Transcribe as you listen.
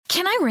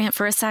Can I rant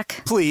for a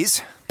sec?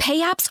 Please. Pay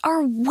apps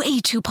are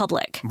way too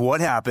public. What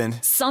happened?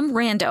 Some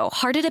rando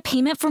hearted a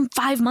payment from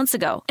 5 months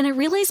ago, and I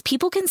realized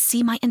people can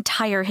see my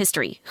entire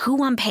history,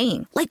 who I'm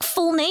paying, like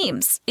full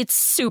names. It's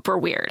super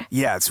weird.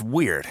 Yeah, it's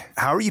weird.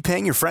 How are you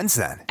paying your friends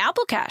then?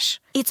 Apple Cash.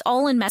 It's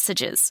all in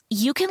messages.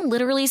 You can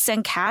literally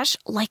send cash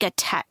like a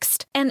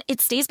text, and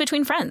it stays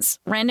between friends.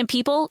 Random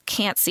people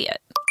can't see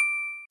it.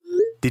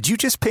 Did you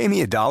just pay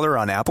me $1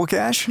 on Apple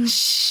Cash?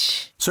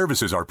 Shh.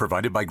 Services are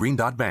provided by Green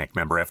Dot Bank.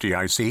 Member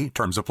FDIC.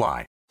 Terms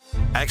apply.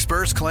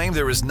 Experts claim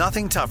there is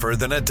nothing tougher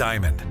than a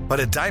diamond.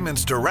 But at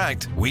Diamonds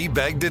Direct, we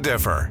beg to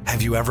differ.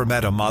 Have you ever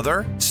met a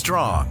mother?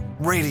 Strong,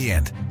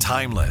 radiant,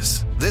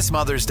 timeless. This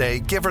Mother's Day,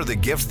 give her the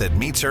gift that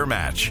meets her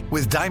match.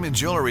 With diamond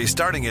jewelry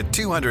starting at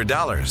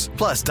 $200.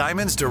 Plus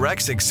Diamonds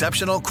Direct's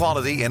exceptional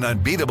quality and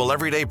unbeatable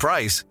everyday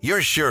price,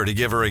 you're sure to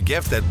give her a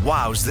gift that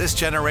wows this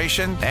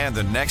generation and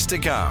the next to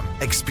come.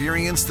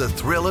 Experience the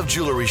thrill of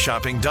jewelry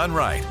shopping done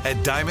right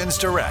at Diamonds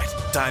Direct.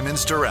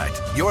 Diamonds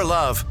Direct. Your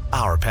love,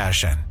 our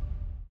passion.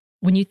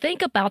 When you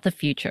think about the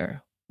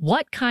future,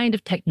 what kind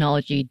of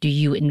technology do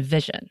you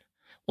envision?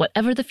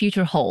 Whatever the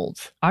future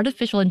holds,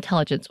 artificial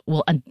intelligence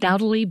will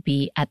undoubtedly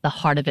be at the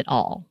heart of it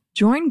all.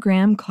 Join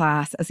Graham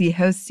Class as he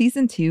hosts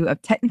Season 2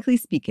 of Technically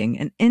Speaking,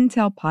 an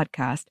Intel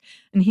podcast,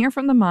 and hear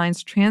from the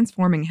minds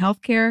transforming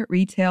healthcare,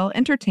 retail,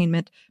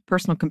 entertainment,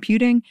 personal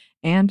computing,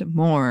 and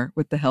more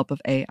with the help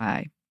of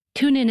AI.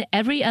 Tune in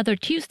every other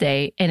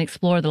Tuesday and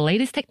explore the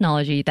latest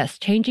technology that's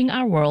changing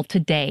our world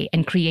today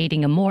and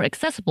creating a more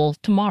accessible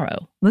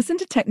tomorrow. Listen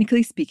to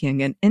Technically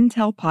Speaking, an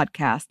Intel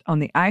podcast on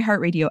the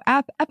iHeartRadio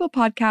app, Apple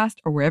Podcast,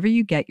 or wherever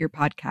you get your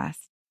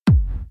podcasts.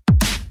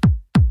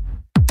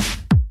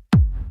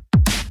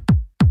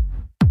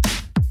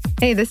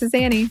 Hey, this is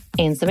Annie.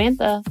 And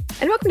Samantha.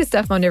 And welcome to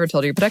Stuff Mom Never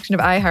Told You, a production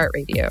of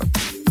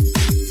iHeartRadio.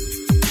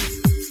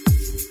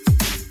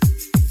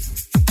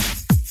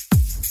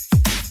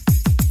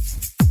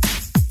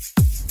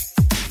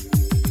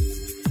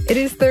 It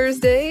is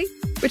Thursday,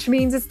 which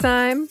means it's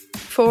time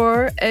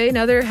for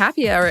another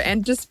happy hour.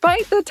 And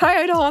despite the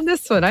title on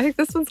this one, I think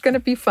this one's going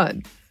to be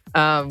fun.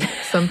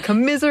 Some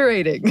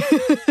commiserating.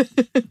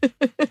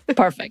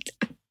 Perfect.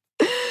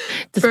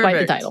 Despite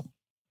the title.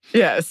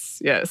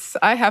 Yes.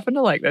 I happen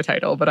to like the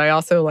title, but I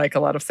also like a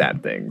lot of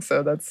sad things.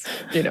 So that's,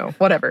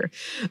 whatever.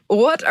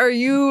 What are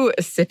you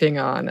sipping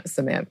on,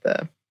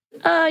 Samantha?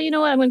 You know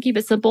what? I'm going to keep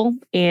it simple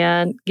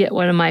and get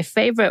one of my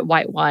favorite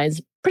white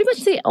wines. Pretty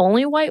much the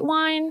only white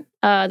wine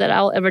that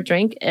I'll ever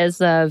drink is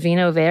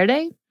Vino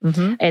Verde.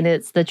 Mm-hmm. And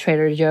it's the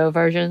Trader Joe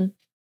version.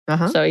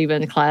 Uh-huh. So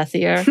even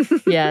classier.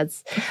 Yeah,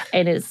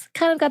 it's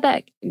kind of got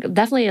that,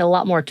 definitely a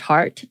lot more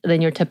tart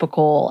than your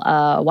typical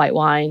white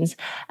wines,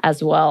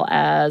 as well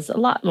as a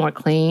lot more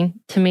clean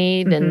to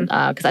me than,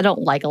 because I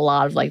don't like a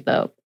lot of like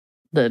the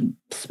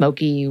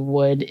smoky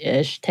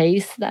wood-ish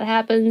taste that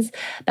happens.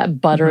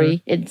 That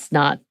buttery, it's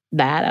not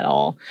that at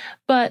all.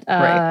 But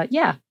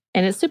yeah,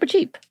 and it's super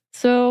cheap.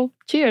 So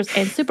cheers,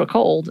 and super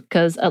cold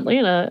because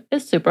Atlanta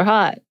is super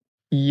hot.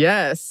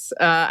 Yes.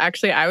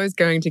 Actually, I was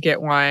going to get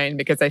wine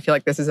because I feel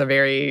like this is a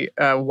very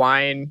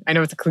wine. I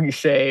know it's a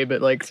cliche, but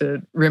like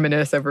to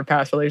reminisce over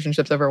past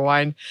relationships over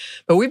wine.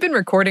 But we've been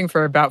recording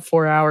for about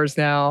 4 hours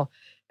now,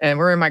 and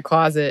we're in my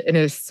closet, and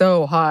it is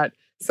so hot.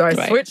 So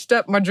I switched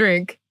up my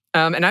drink,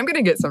 and I'm going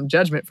to get some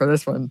judgment for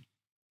this one.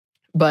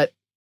 But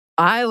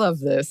I love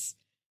this.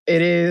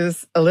 It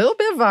is a little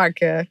bit of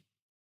vodka,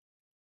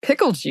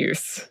 pickle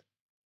juice,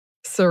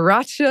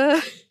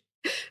 sriracha,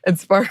 and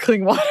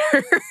sparkling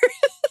water.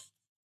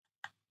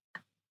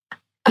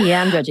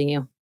 Yeah, I'm judging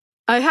you.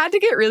 I had to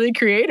get really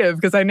creative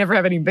because I never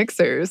have any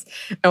mixers.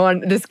 And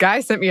when this guy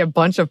sent me a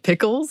bunch of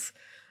pickles,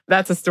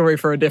 that's a story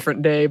for a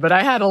different day, but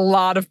I had a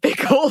lot of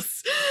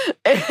pickles.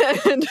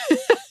 And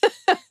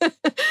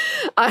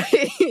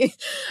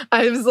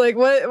I was like,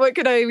 what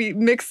could I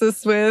mix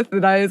this with?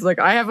 And I was like,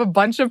 I have a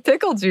bunch of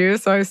pickle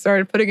juice. So I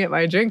started putting it in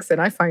my drinks,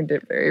 and I find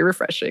it very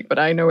refreshing, but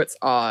I know it's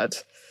odd.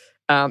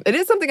 It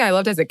is something I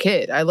loved as a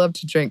kid. I loved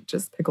to drink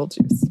just pickle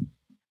juice.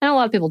 And a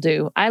lot of people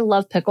do. I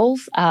love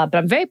pickles, but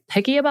I'm very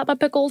picky about my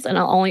pickles, and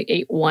I'll only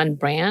eat one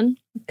brand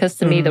because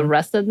to me, the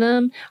rest of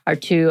them are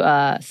too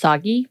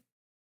soggy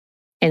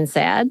and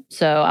sad.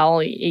 So I'll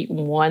only eat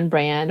one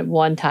brand,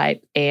 one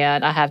type,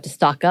 and I have to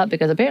stock up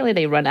because apparently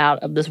they run out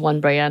of this one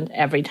brand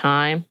every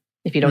time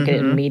if you don't get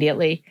it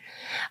immedially.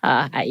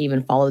 I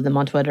even follow them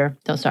on Twitter.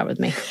 Don't start with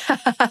me.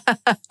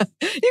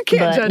 You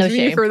can't judge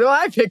me for the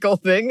eye pickle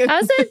thing.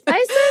 I said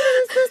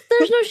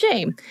there's no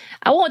shame.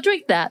 I won't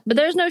drink that, but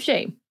there's no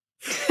shame.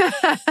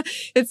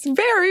 It's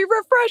very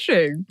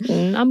refreshing.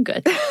 I'm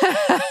good.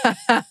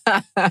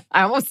 I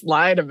almost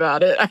lied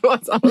about it. I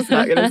was almost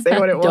not going to say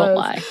what it was. Don't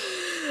lie.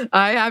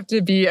 I have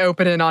to be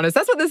open and honest.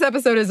 That's what this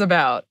episode is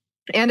about.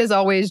 And as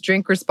always,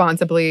 drink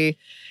responsibly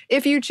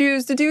if you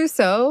choose to do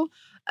so.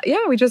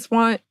 Yeah, we just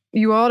want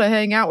you all to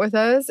hang out with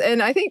us.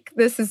 And I think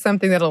this is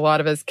something that a lot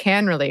of us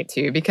can relate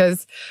to,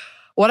 because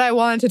what I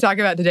wanted to talk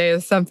about today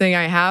is something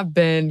I have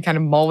been kind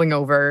of mulling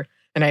over,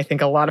 and I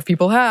think a lot of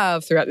people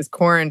have throughout this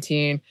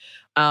quarantine,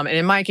 And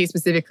in my case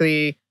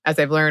specifically, as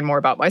I've learned more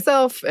about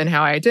myself and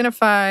how I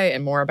identify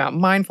and more about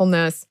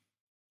mindfulness,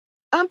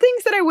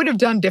 things that I would have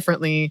done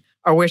differently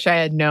or wish I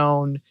had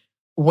known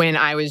when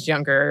I was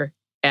younger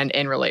and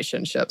in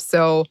relationships.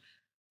 So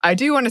I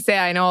do want to say,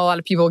 I know a lot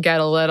of people get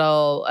a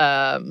little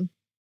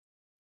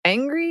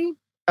angry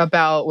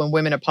about when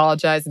women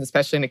apologize, and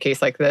especially in a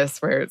case like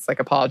this where it's like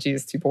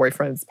apologies to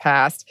boyfriends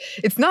past.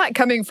 It's not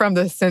coming from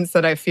the sense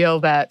that I feel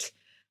that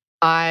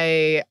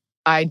I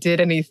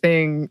did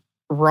anything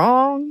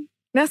wrong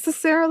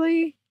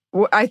necessarily.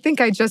 I think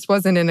I just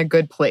wasn't in a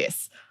good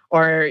place,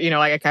 or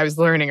like I was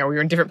learning, or we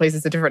were in different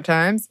places at different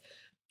times.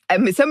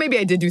 So maybe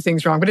I did do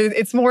things wrong, but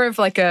it's more of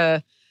like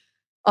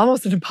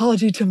almost an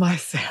apology to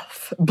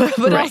myself, but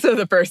right. Also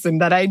the person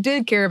that I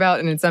did care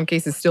about, and in some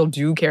cases still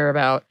do care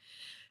about,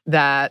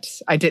 that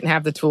I didn't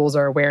have the tools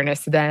or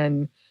awareness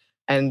then,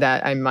 and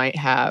that I might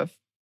have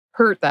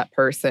hurt that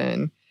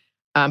person.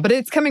 But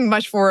it's coming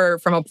much more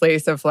from a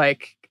place of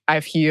like,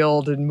 I've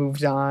healed and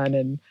moved on,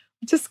 and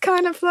just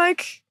kind of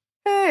like,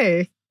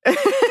 hey,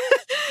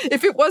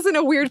 if it wasn't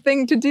a weird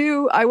thing to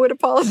do, I would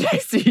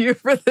apologize to you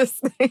for this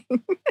thing.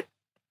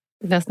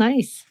 That's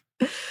nice.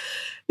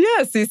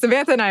 Yeah, see,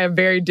 Samantha and I have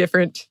very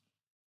different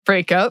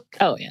breakup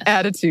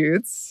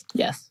attitudes.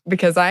 Yes.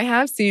 Because I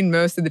have seen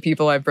most of the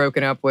people I've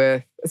broken up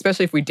with,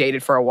 especially if we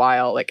dated for a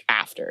while, like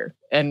after,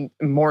 and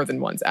more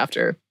than once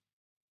after.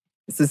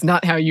 This is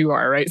not how you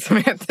are, right,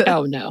 Samantha?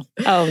 Oh,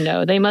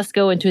 no. They must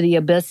go into the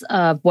abyss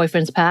of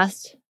boyfriend's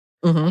past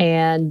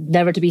and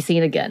never to be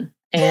seen again.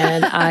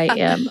 And I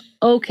am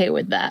okay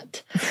with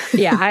that.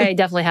 Yeah, I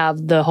definitely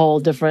have the whole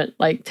different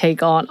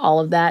take on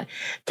all of that.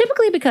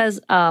 Typically because,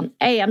 I'm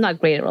not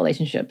great at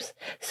relationships.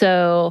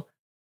 So,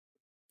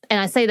 and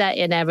I say that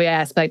in every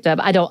aspect of,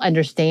 I don't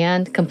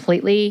understand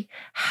completely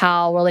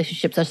how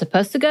relationships are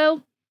supposed to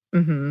go.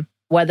 Mm-hmm.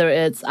 Whether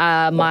it's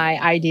my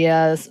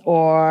ideas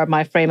or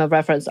my frame of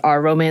reference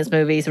are romance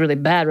movies, really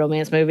bad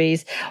romance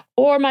movies,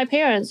 or my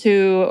parents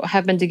who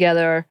have been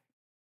together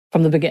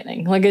from the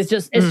beginning. It's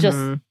just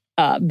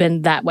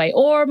been that way.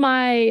 Or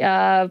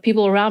my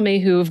people around me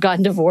who've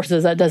gotten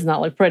divorces. That does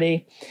not look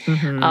pretty.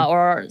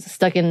 Or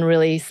stuck in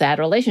really sad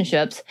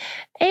relationships.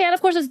 And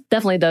of course, it's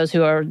definitely those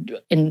who are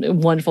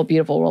in wonderful,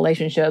 beautiful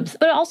relationships.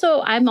 But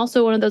also, I'm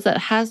also one of those that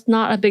has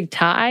not a big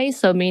tie.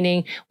 So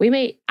meaning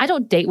I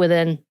don't date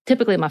within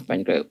typically my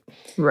friend group.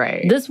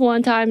 Right. This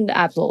one time,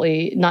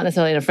 absolutely not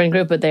necessarily in a friend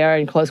group, but they are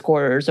in close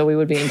quarters, so we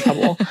would be in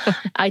trouble.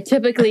 I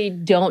typically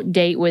don't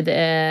date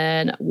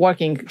within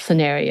working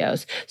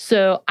scenarios.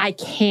 So I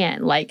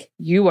can't,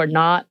 you are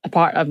not a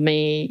part of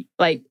me.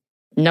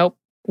 Nope,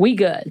 we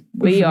good.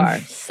 We are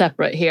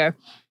separate here.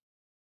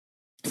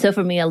 So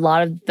for me, a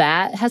lot of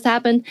that has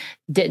happened.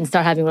 Didn't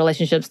start having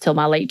relationships till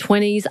my late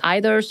 20s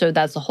either. So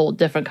that's a whole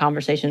different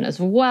conversation as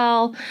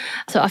well.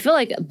 So I feel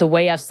like the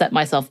way I've set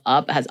myself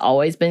up has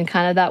always been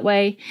kind of that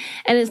way.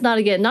 And it's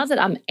not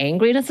that I'm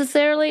angry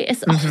necessarily.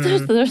 It's also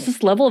there's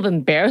this level of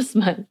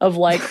embarrassment of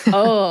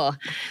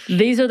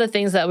these are the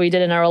things that we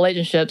did in our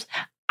relationships.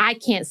 I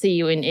can't see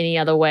you in any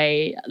other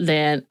way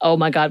than, oh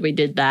my God, we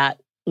did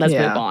that. Let's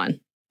move on.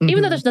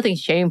 Even though there's nothing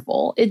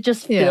shameful, it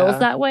just feels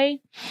that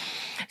way.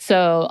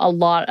 So a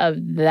lot of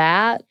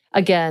that,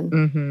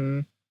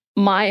 again,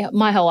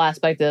 my whole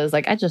aspect is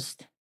I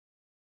just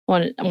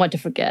want to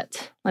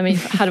forget.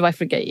 How do I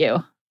forget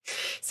you?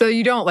 So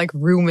you don't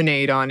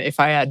ruminate on if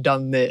I had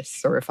done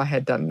this or if I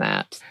had done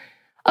that?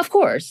 Of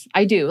course,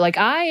 I do.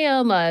 I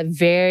am a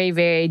very,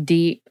 very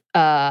deep,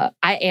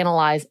 I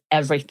analyze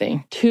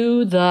everything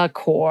to the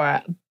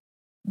core.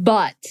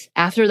 But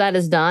after that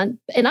is done,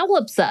 and I will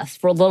obsess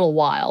for a little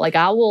while.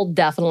 I will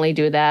definitely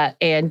do that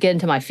and get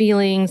into my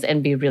feelings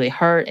and be really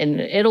hurt. And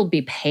it'll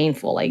be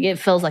painful. It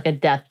feels like a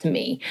death to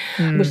me,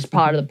 which is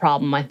part of the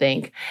problem, I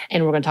think.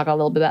 And we're going to talk a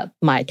little bit about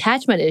my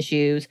attachment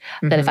issues,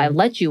 that if I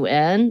let you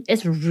in,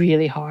 it's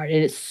really hard.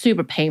 And it's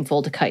super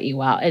painful to cut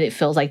you out. And it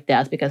feels like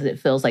death because it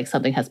feels like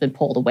something has been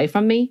pulled away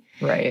from me.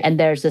 Right. And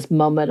there's this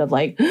moment of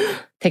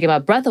taking my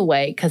breath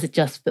away because it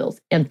just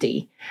feels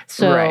empty.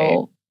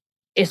 So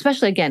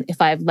especially, again, if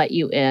I've let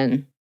you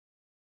in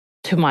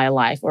to my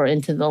life or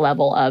into the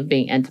level of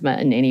being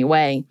intimate in any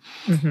way.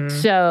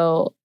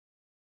 So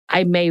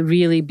I may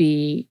really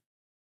be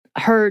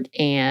hurt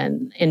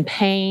and in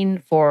pain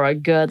for a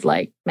good,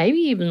 maybe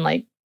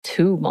even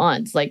 2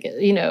 months. And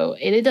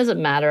it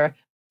doesn't matter.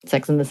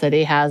 Sex and the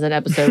City has an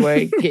episode where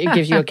it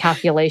gives you a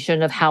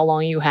calculation of how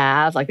long you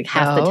have,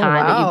 half the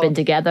time that you've been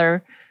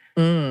together.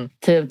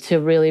 To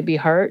really be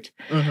hurt.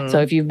 So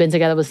if you've been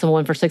together with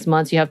someone for 6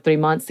 months, you have 3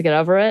 months to get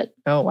over it.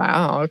 Oh,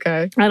 wow.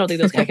 Okay. I don't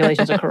think those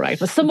calculations are correct,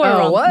 but somewhere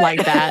around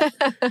like that.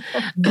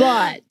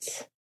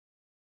 But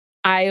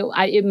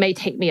it may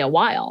take me a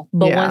while.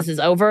 But once it's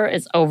over,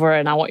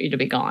 and I want you to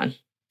be gone.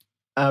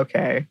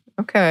 Okay.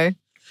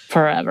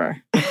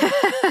 Forever.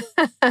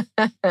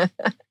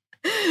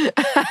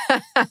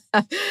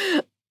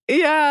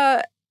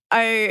 Yeah.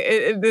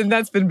 And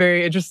that's been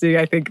very interesting,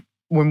 I think,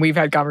 when we've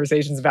had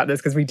conversations about this,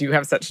 because we do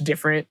have such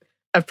different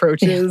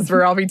approaches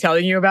where I'll be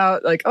telling you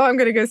about I'm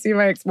going to go see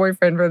my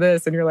ex-boyfriend for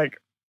this. And you're like,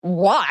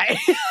 why?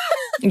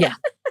 Yeah.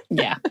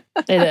 Yeah,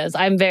 it is.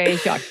 I'm very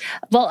shocked.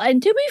 Well,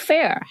 and to be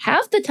fair,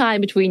 half the time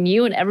between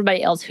you and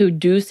everybody else who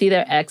do see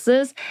their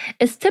exes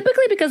is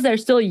typically because they're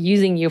still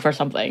using you for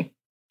something.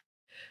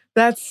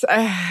 That's,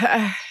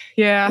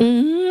 yeah.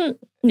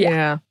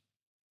 Mm-hmm.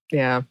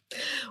 Yeah.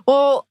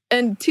 Well,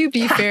 and to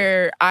be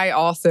fair, I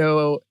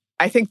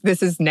think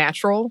this is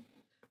natural.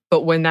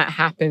 But when that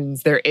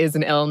happens, there is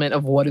an element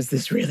of what is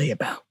this really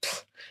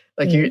about?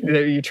 Like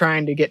you're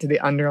trying to get to the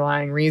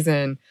underlying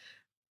reason.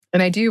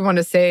 And I do want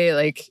to say,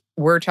 like,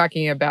 we're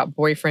talking about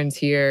boyfriends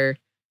here,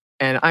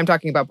 and I'm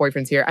talking about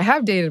boyfriends here. I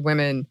have dated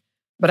women,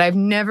 but I've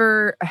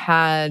never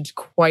had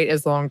quite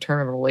as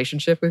long-term of a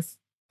relationship with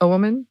a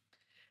woman.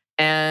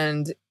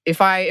 And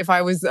if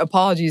I was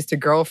apologies to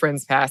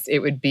girlfriends past, it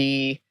would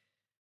be,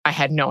 I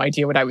had no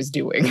idea what I was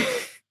doing.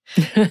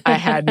 I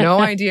had no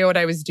idea what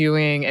I was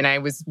doing, and I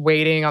was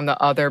waiting on the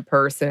other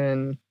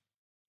person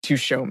to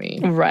show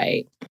me.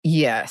 Right.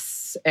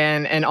 Yes.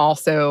 And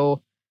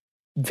also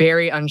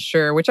very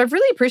unsure, which I've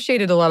really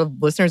appreciated. A lot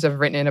of listeners have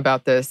written in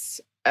about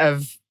this,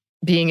 of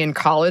being in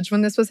college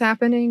when this was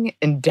happening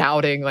and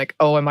doubting, like,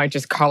 oh, am I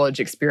just college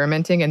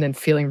experimenting? And then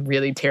feeling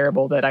really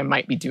terrible that I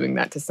might be doing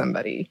that to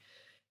somebody.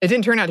 It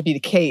didn't turn out to be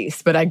the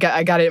case, but I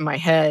got it in my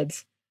head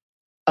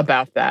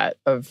about that,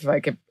 of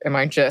like, am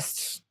I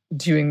just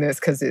doing this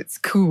because it's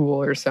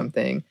cool or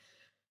something?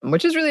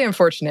 Which is really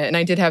unfortunate. And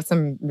I did have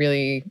some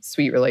really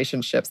sweet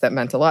relationships that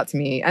meant a lot to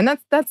me. And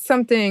that's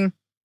something,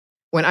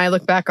 when I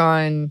look back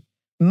on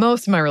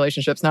most of my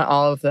relationships, not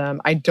all of them,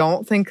 I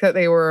don't think that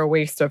they were a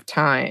waste of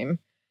time,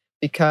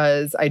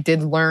 because I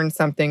did learn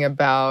something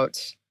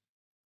about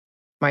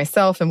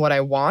myself and what I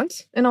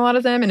want in a lot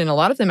of them. And in a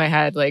lot of them, I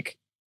had like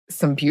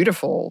some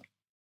beautiful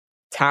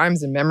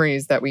times and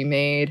memories that we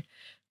made.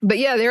 But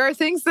yeah, there are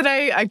things that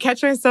I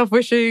catch myself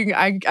wishing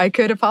I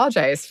could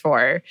apologize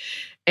for.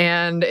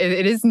 And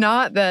it is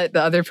not that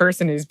the other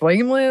person is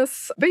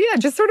blameless, but yeah,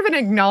 just sort of an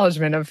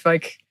acknowledgement of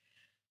like,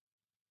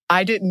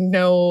 I didn't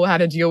know how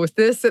to deal with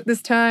this at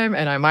this time,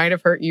 and I might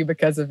have hurt you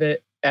because of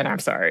it, and I'm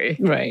sorry.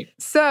 Right.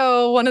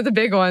 So one of the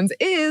big ones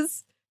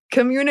is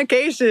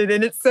communication.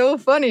 And it's so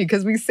funny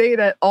because we say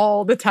that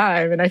all the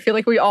time, and I feel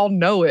like we all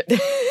know it,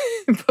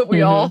 but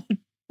we all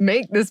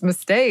make this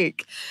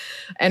mistake.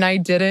 And I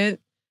didn't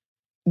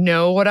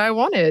know what I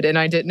wanted, and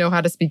I didn't know how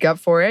to speak up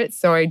for it.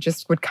 So I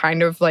just would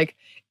kind of like,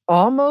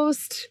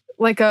 almost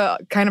like a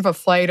kind of a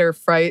flight or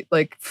fright,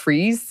 like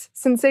freeze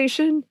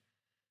sensation.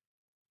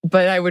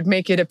 But I would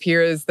make it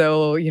appear as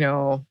though, you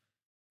know,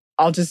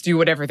 I'll just do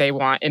whatever they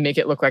want and make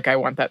it look like I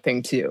want that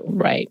thing too.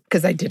 Right.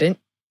 Because I didn't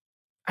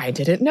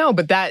know.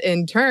 But that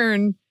in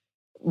turn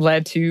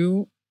led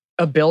to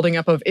a building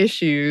up of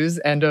issues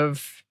and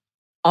of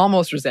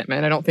almost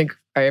resentment. I don't think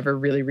I ever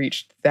really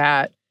reached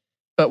that.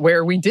 But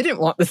where we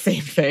didn't want the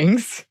same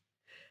things,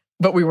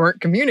 but we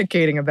weren't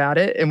communicating about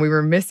it, and we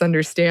were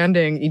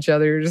misunderstanding each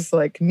other's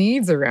like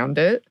needs around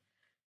it.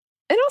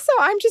 And also,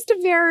 I'm just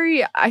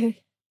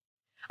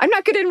I'm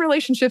not good in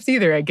relationships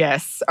either, I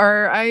guess.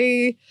 Or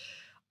I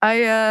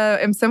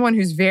am someone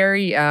who's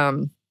very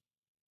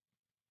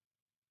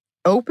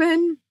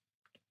open,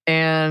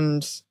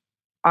 and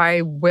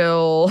I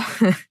will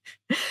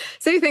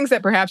say things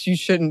that perhaps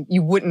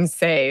you wouldn't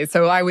say.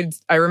 So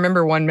I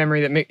remember one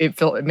memory that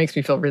it makes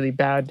me feel really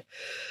bad.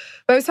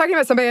 But I was talking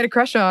about somebody I had a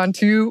crush on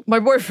to my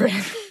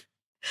boyfriend.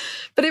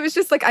 But it was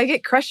just like, I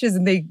get crushes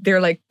and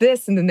they're like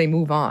this, and then they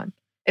move on.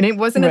 And it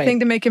wasn't a thing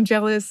to make him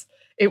jealous.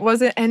 It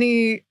wasn't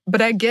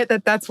but I get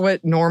that that's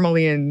what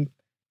normally in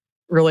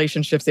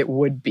relationships it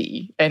would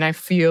be. And I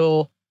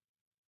feel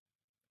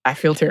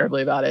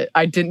terribly about it.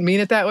 I didn't mean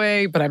it that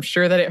way, but I'm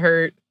sure that it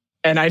hurt.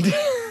 And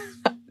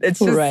it's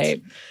just,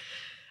 right.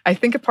 I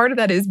think a part of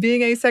that is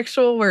being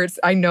asexual, where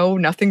I know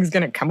nothing's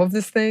going to come of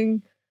this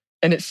thing.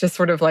 And it's just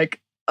sort of like,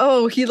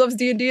 oh, he loves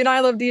D&D and I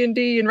love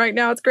D&D, and right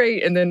now it's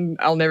great. And then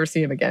I'll never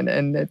see him again,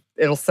 and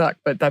it'll suck,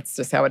 but that's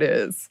just how it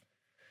is.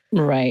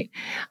 Right.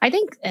 I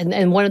think,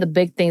 and one of the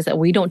big things that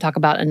we don't talk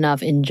about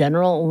enough in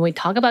general, when we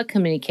talk about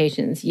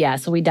communications,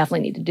 so we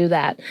definitely need to do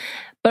that.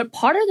 But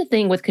part of the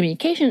thing with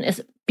communication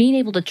is being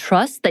able to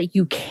trust that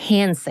you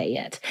can say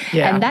it.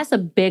 Yeah. And that's a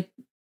big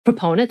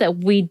proponent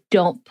that we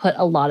don't put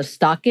a lot of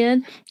stock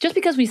in. Just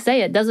because we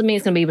say it doesn't mean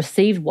it's going to be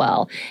received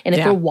well. And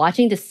if we're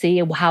watching to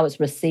see how it's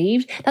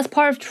received, that's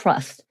part of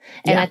trust.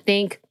 And I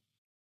think,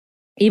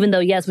 even though,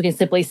 yes, we can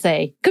simply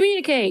say,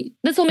 communicate,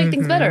 this will make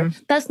things better,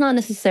 that's not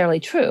necessarily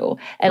true.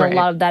 And a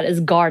lot of that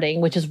is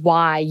guarding, which is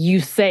why you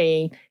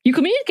saying, you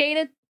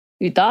communicated,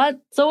 you thought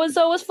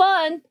so-and-so was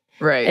fun.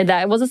 Right. And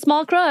that was a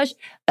small crush.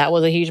 That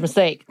was a huge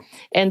mistake.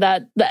 And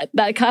that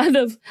kind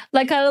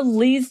of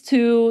leads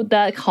to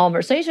that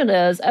conversation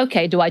is,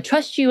 okay, do I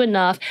trust you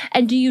enough?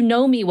 And do you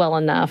know me well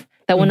enough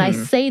that when I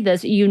say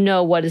this, you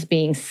know what is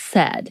being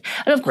said?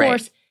 And of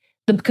course,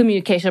 the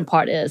communication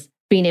part is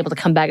being able to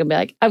come back and be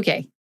like,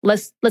 okay,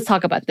 let's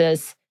talk about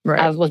this.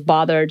 I was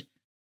bothered.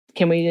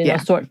 Can we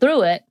sort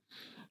through it?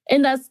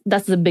 And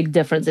that's the big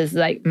difference is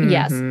like,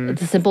 yes,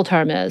 the simple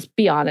term is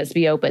be honest,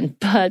 be open,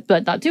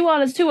 but not too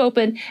honest, too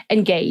open,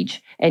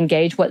 engage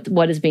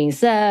what is being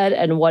said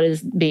and what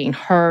is being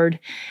heard.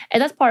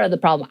 And that's part of the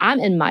problem. I'm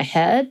in my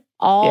head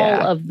all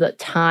of the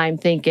time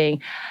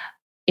thinking,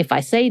 if I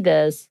say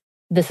this,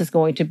 this is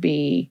going to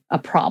be a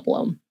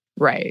problem.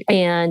 Right.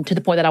 And to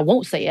the point that I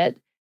won't say it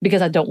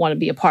because I don't want to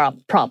be a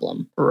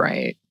problem.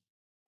 Right.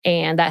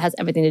 And that has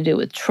everything to do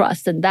with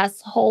trust. And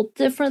that's a whole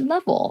different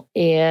level.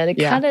 And it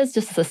kind of is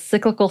just a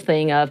cyclical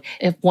thing of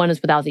if one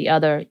is without the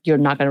other, you're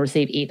not going to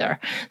receive either.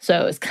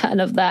 So it's kind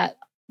of that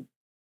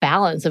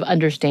balance of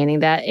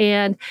understanding that.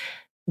 And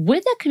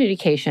with that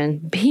communication,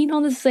 being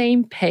on the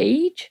same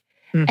page,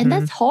 and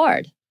that's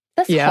hard.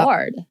 That's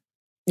hard.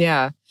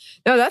 Yeah.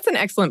 No, that's an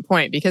excellent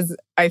point because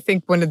I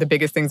think one of the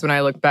biggest things when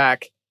I look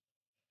back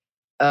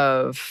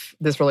of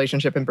this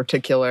relationship in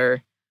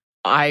particular,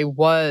 I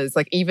was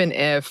like, even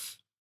if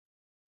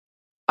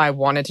I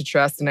wanted to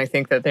trust, and I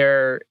think that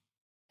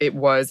it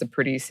was a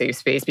pretty safe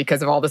space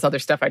because of all this other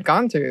stuff I'd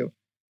gone through,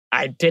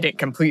 I didn't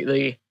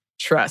completely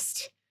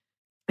trust.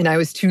 And I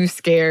was too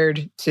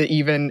scared to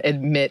even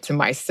admit to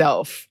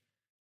myself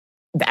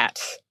that.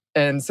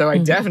 And so I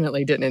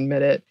definitely didn't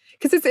admit it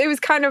because it was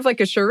kind of like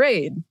a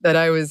charade that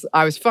I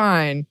was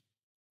fine.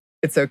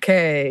 It's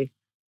okay.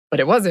 But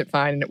it wasn't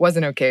fine and it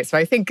wasn't okay. So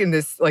I think in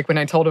this, like when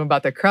I told him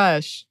about the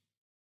crush,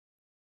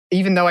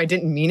 even though I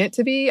didn't mean it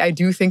to be, I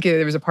do think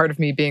there was a part of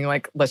me being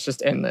like, let's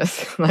just end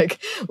this. Like,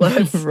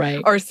 let's,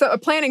 or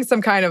planning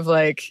some kind of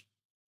like,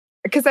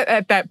 because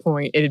at that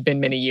point, it had been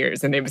many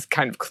years and it was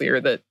kind of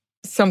clear that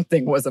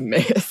something was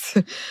amiss.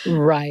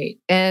 Right.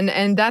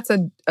 And that's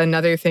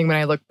another thing when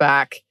I look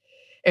back,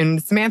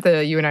 and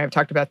Samantha, you and I have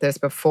talked about this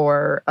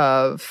before,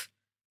 of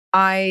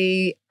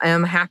I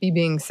am happy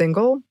being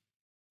single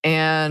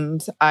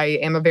and I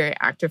am a very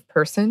active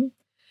person.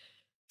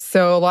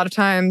 So a lot of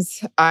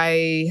times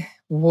I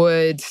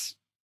would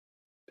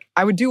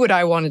do what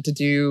I wanted to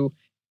do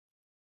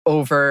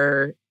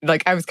over,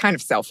 like I was kind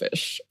of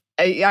selfish.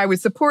 I would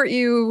support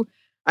you.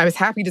 I was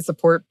happy to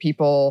support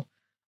people.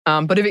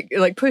 But if it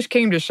like push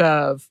came to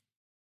shove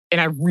and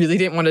I really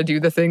didn't want to do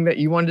the thing that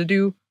you wanted to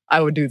do, I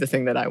would do the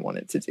thing that I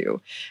wanted to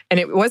do. And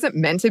it wasn't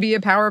meant to be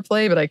a power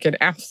play, but I could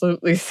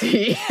absolutely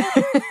see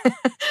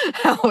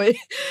how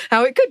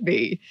it could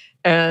be.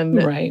 And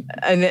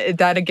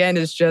that again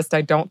is just,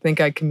 I don't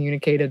think I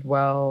communicated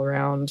well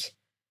around.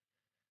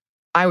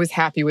 I was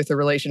happy with the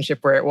relationship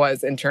where it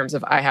was in terms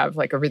of I have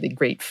like a really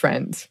great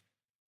friend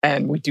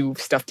and we do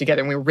stuff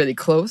together and we were really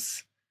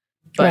close.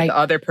 But the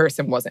other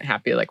person wasn't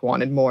happy, like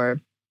wanted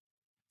more.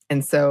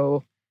 And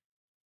so,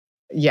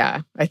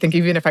 yeah, I think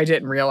even if I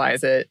didn't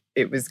realize it,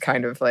 it was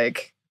kind of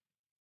like,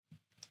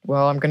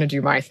 well, I'm going to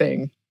do my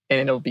thing and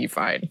it'll be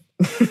fine.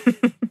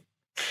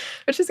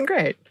 Which isn't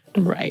great.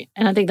 Right.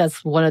 And I think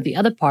that's one of the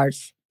other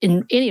parts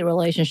in any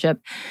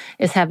relationship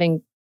is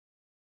having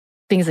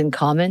things in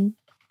common.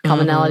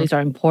 Commonalities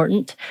are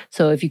important.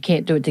 So if you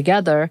can't do it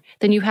together,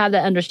 then you have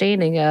that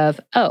understanding of,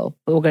 oh,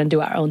 but we're going to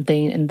do our own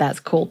thing and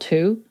that's cool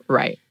too.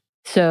 Right.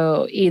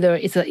 So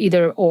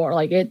either or,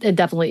 like it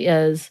definitely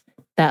is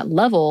that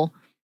level.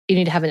 You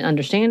need to have an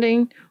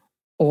understanding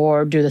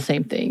or do the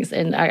same things.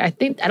 And I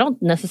think, I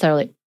don't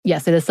necessarily,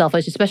 yes, it is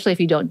selfish, especially if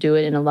you don't do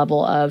it in a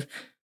level of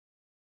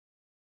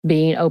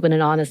being open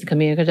and honest and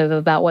communicative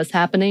about what's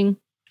happening.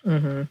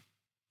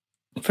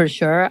 For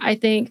sure, I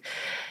think.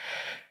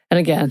 And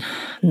again,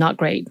 not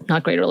great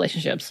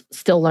relationships.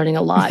 Still learning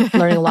a lot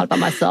about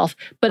myself,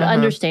 but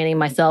understanding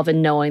myself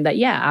and knowing that,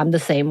 yeah, I'm the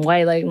same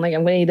way. Like I'm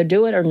going to either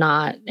do it or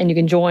not, and you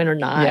can join or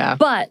not. Yeah.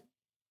 But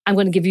I'm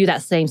going to give you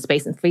that same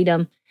space and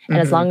freedom. And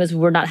as long as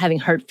we're not having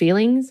hurt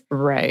feelings,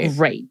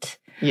 great.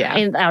 Yeah.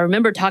 And I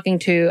remember talking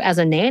to, as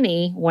a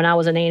nanny, when I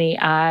was a nanny,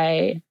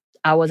 I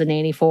was a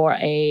nanny for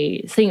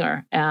a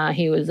singer.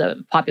 He was a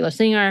popular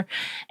singer,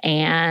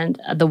 and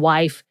the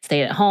wife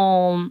stayed at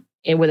home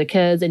and with the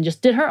kids and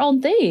just did her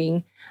own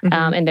thing.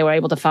 And they were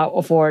able to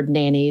afford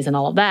nannies and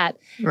all of that.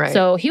 Right.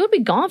 So he would be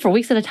gone for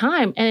weeks at a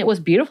time. And it was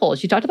beautiful.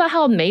 She talked about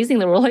how amazing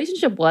the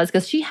relationship was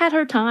because she had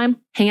her time,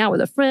 hang out with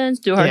her friends,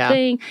 do her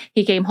thing.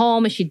 He came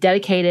home and she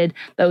dedicated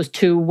those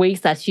 2 weeks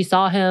that she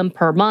saw him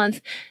per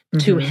month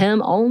to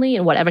him only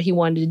and whatever he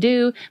wanted to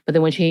do. But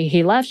then when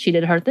he left, she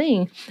did her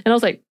thing. And I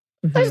was like,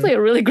 that's actually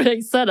a really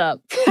great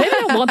setup. Maybe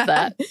I want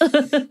that.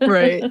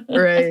 Right.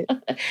 And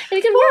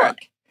it can work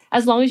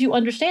as long as you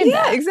understand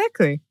that. Yeah,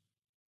 exactly.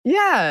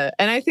 Yeah.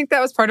 And I think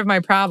that was part of my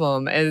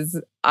problem is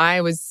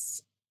I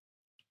was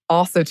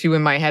also too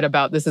in my head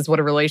about this is what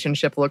a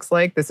relationship looks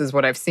like. This is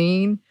what I've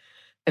seen.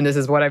 And this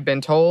is what I've been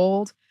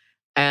told.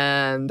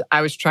 And I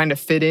was trying to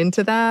fit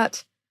into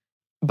that.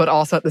 But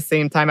also at the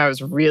same time, I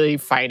was really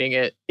fighting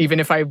it.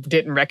 Even if I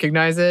didn't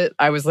recognize it,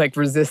 I was like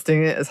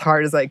resisting it as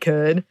hard as I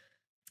could.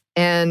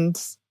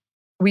 And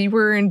we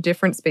were in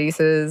different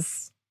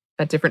spaces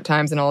at different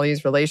times in all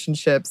these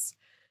relationships.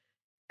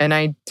 And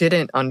I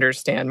didn't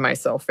understand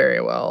myself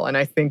very well. And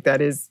I think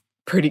that is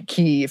pretty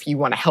key if you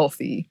want a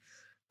healthy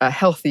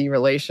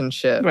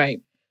relationship. Right.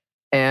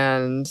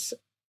 And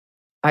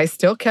I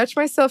still catch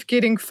myself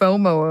getting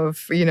FOMO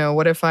of,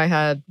 what if I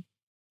had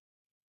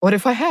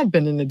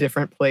been in a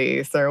different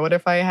place? Or what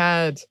if I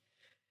had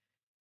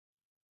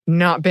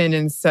not been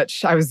in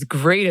I was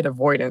great at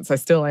avoidance. I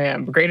still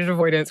am. Great at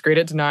avoidance, great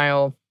at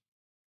denial.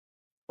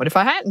 What if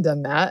I hadn't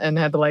done that and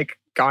had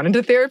gone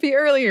into therapy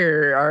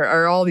earlier?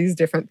 Or all these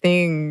different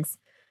things.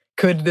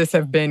 Could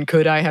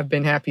I have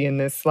been happy in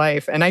this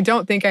life? And I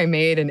don't think I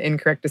made an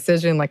incorrect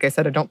decision. Like I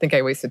said, I don't think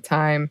I wasted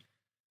time.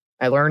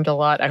 I learned a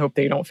lot. I hope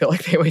they don't feel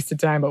like they wasted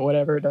time, but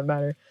whatever, it doesn't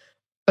matter.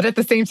 But at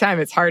the same time,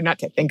 it's hard not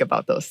to think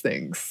about those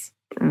things.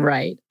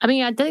 Right. I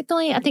mean, I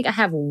think I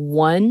have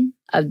one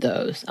of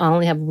those. I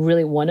only have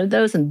really one of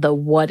those. And the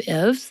what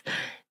ifs,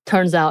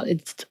 turns out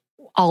it's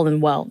all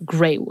in well,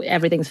 great,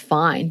 everything's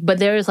fine. But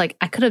there's I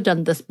could have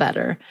done this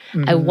better.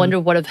 Mm-hmm. I wonder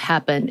what would have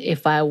happened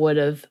if I would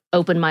have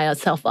opened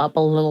myself up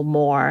a little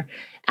more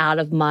out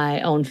of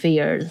my own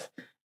fears.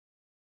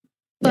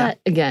 But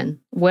again,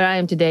 where I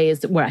am today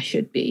is where I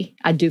should be.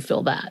 I do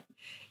feel that.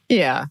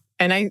 Yeah.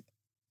 And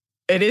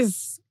it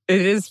is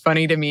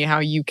funny to me how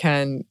you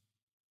can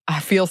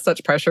feel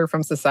such pressure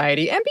from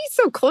society and be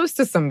so close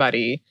to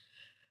somebody.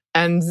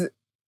 And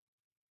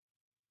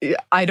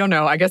I don't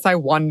know. I guess I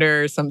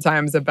wonder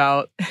sometimes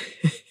about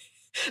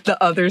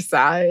the other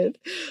side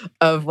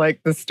of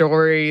the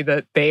story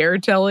that they are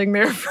telling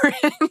their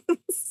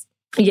friends.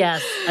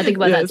 Yes. I think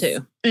about that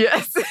too.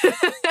 Yes.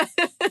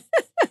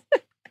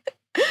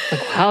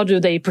 How do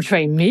they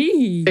portray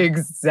me?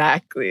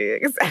 Exactly.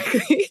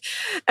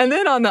 And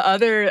then on the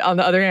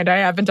other hand, I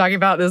have been talking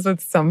about this with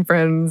some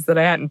friends that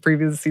I hadn't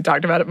previously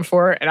talked about it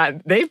before,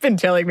 and they've been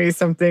telling me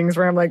some things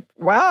where I'm like,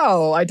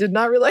 "Wow, I did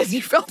not realize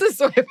you felt this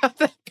way about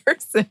that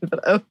person."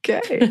 But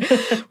okay,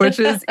 which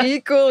is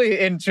equally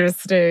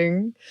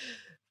interesting.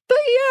 But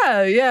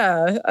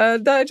yeah.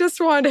 I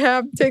just wanted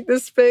to take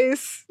this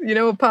space.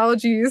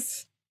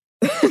 Apologies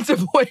to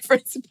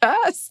boyfriends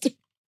past.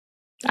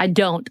 I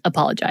don't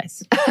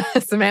apologize.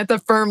 Samantha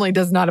firmly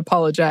does not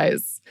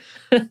apologize.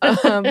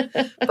 But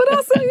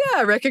also,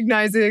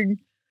 recognizing,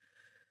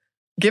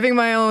 giving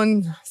my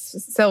own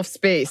self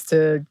space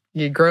to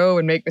grow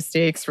and make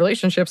mistakes.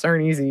 Relationships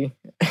aren't easy.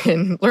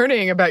 And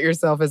learning about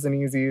yourself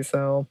isn't easy.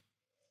 So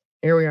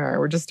here we are.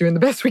 We're just doing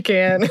the best we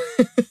can.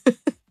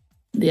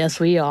 Yes,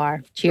 we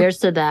are. Cheers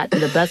to that, to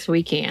the best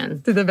we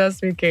can. To the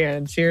best we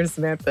can. Cheers,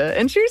 Samantha.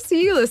 And cheers to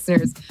you,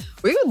 listeners.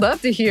 We would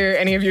love to hear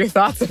any of your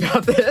thoughts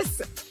about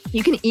this.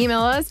 You can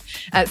email us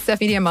at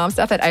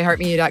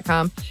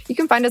stuffmediamomstuff@iheartmedia.com. You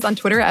can find us on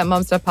Twitter at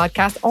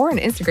momstuffpodcast or on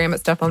Instagram at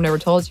Stuff Mom Never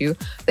Told You.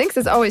 Thanks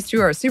as always to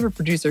our super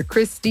producer,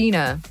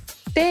 Christina.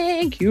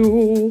 Thank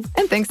you.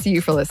 And thanks to you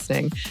for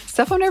listening.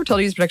 Stuff Mom Never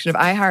Told You is a production of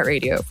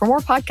iHeartRadio. For more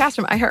podcasts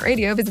from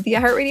iHeartRadio, visit the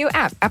iHeartRadio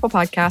app, Apple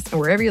Podcasts, and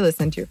wherever you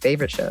listen to your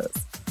favorite shows.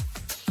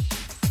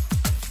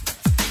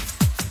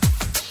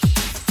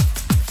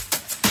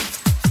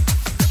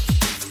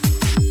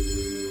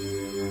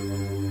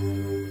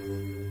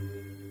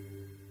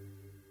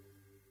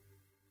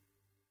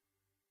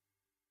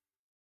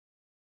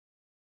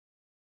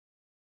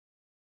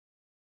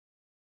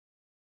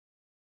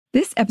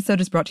 This episode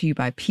is brought to you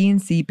by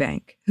PNC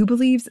Bank, who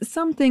believes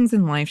some things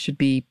in life should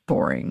be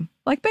boring,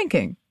 like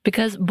banking.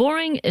 Because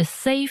boring is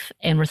safe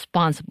and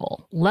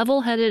responsible,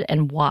 level-headed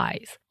and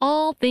wise.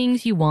 All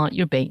things you want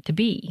your bank to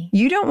be.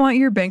 You don't want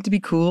your bank to be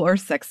cool or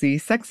sexy.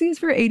 Sexy is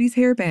for 80s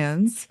hair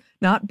bands,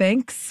 not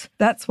banks.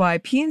 That's why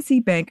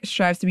PNC Bank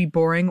strives to be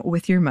boring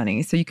with your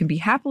money so you can be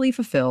happily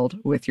fulfilled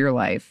with your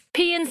life.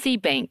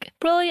 PNC Bank,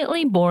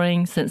 brilliantly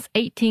boring since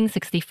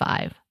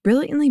 1865.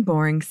 Brilliantly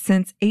Boring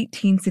Since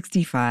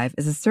 1865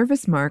 is a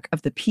service mark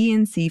of the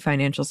PNC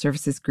Financial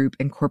Services Group,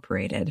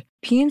 Incorporated.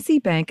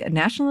 PNC Bank, a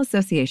National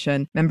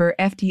Association, member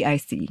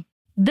FDIC.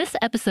 This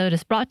episode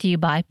is brought to you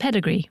by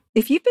Pedigree.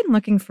 If you've been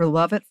looking for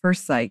love at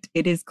first sight,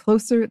 it is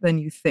closer than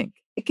you think.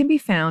 It can be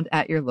found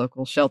at your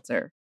local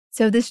shelter.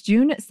 So this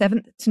June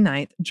 7th to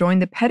 9th, join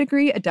the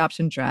Pedigree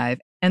Adoption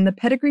Drive, and the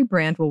Pedigree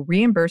brand will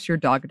reimburse your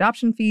dog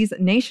adoption fees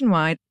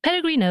nationwide.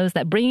 Pedigree knows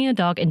that bringing a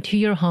dog into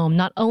your home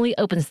not only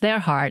opens their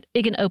heart,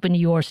 it can open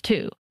yours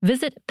too.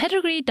 Visit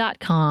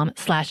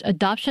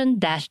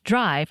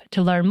pedigree.com/adoption-drive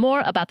to learn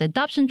more about the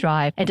adoption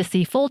drive and to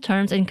see full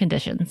terms and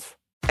conditions.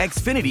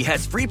 Xfinity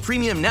has free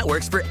premium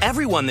networks for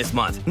everyone this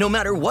month, no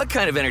matter what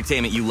kind of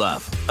entertainment you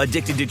love.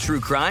 Addicted to true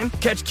crime?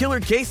 Catch killer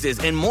cases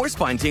and more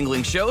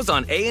spine-tingling shows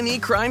on A&E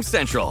Crime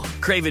Central.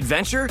 Crave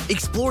adventure?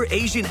 Explore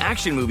Asian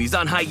action movies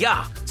on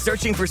Hi-Ya.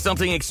 Searching for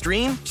something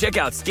extreme? Check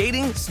out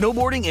skating,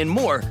 snowboarding, and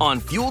more on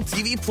Fuel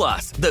TV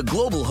Plus, the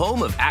global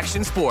home of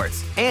action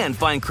sports. And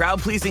find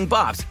crowd-pleasing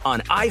bops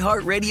on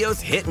iHeartRadio's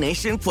Hit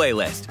Nation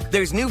playlist.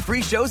 There's new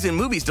free shows and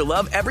movies to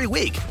love every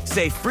week.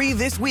 Say free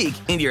this week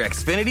in your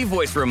Xfinity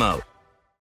voice remote.